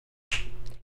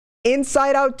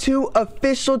Inside Out 2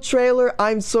 official trailer.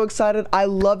 I'm so excited. I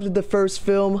loved the first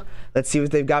film. Let's see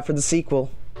what they've got for the sequel.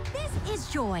 This is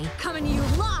Joy coming to you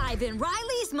live in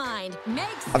Riley's mind.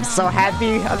 I'm so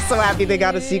happy. I'm so happy they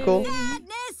got a sequel.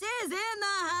 Sadness is in the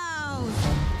house.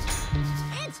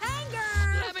 It's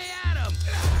anger. Let me at him.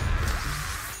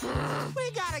 We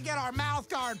gotta get our mouth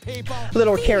guard, people.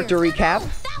 Little character recap.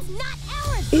 That's not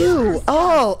our Ew.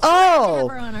 Oh. Have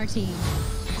her on our team.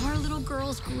 Our little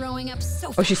girl's growing up so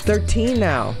fast. Oh, she's 13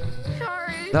 now.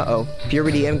 Sorry. Uh-oh.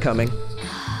 Puberty incoming.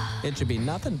 It should be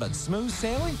nothing but smooth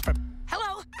sailing.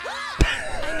 Hello.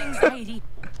 I'm anxiety.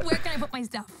 Where can I put my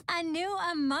stuff? A new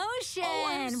emotion. Oh,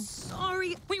 I'm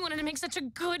sorry. We wanted to make such a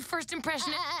good first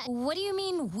impression. What do you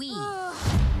mean we?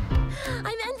 I'm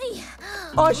Envy.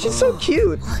 Oh, she's so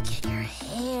cute. Look at your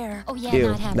hair. Oh yeah, Ew.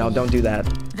 not happy. No, don't do that.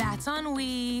 That's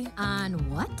ennui. On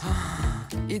what?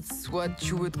 It's what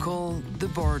you would call the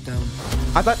boredom.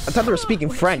 I thought they were speaking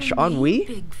French. Ennui?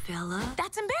 Big fella.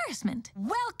 That's embarrassment.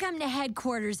 Welcome to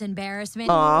headquarters, embarrassment.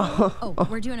 Aw. Oh,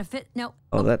 we're doing a fit. No.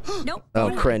 Oh, that. Nope.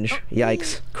 Oh, cringe.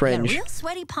 Yikes. Got a Cringe. real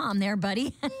sweaty palm there,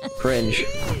 buddy. Cringe.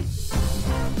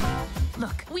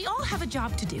 Look, we all have a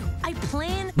job to do. I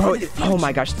plan Bro, for the oh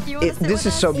my future. gosh. You wanna sit This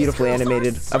with is so us? beautifully These girls are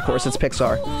animated. Of course, it's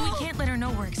Pixar. We can't let her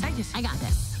know we're excited. I got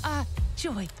this.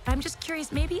 Joy, I'm just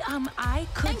curious. Maybe I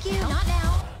could. Thank you. help. Not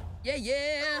now.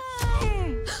 Yeah.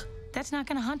 That's not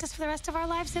gonna haunt us for the rest of our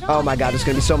lives at all. Oh my god, there's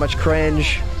gonna be so much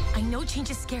cringe. I know change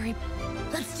is scary.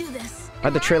 Let's do this.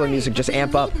 Why'd the trailer music just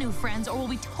amp up? We need new friends, or we'll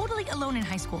be totally alone in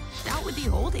high school. Out with the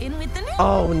old, in with the new.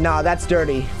 Oh, nah, that's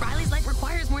dirty. Riley's life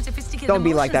requires more sophisticated. Don't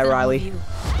be like that, emotions than all Riley. of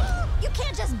you. You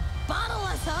can't just bottle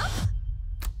us up.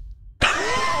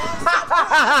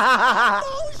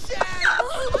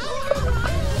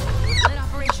 Let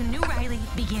Operation New Riley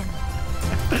begin.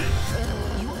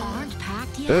 You aren't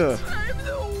packed yet. Ugh. I'm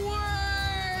the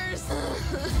worst.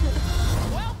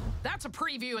 Well, that's a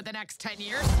preview of the next 10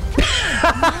 years.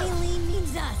 Riley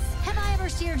needs us. Have I ever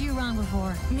steered you wrong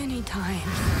before? Many times.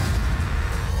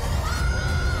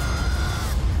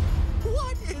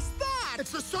 What is that?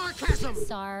 It's the sarcasm.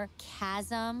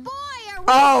 Sarcasm. Boy, are we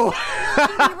Oh. so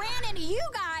lucky we ran into you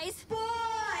guys. Boy,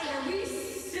 are we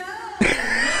so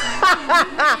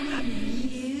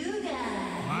you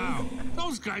guys. Wow,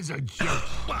 those guys are jerks.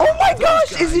 Oh my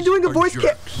gosh, is he doing a voice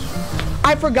jerks.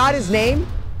 I forgot his name.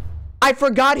 I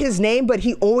forgot his name, but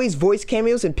he always voice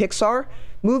cameos in Pixar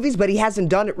movies, but he hasn't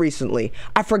done it recently.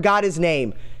 I forgot his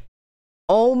name.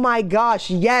 Oh my gosh,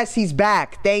 yes, he's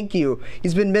back. Thank you.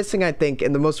 He's been missing, I think,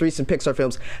 in the most recent Pixar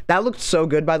films. That looked so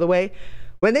good, by the way.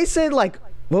 When they said, like,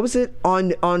 what was it?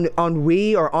 On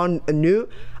we or on new?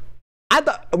 I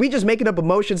thought, we just making up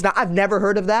emotions. Now, I've never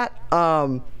heard of that.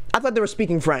 I thought they were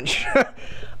speaking French.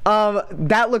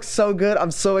 That looks so good.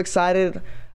 I'm so excited.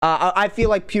 I feel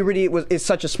like puberty is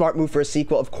such a smart move for a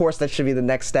sequel. Of course, that should be the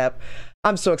next step.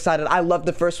 I'm so excited. I love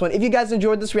the first one. If you guys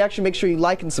enjoyed this reaction, make sure you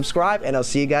like and subscribe, and I'll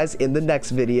see you guys in the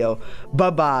next video.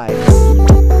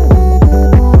 Bye-bye.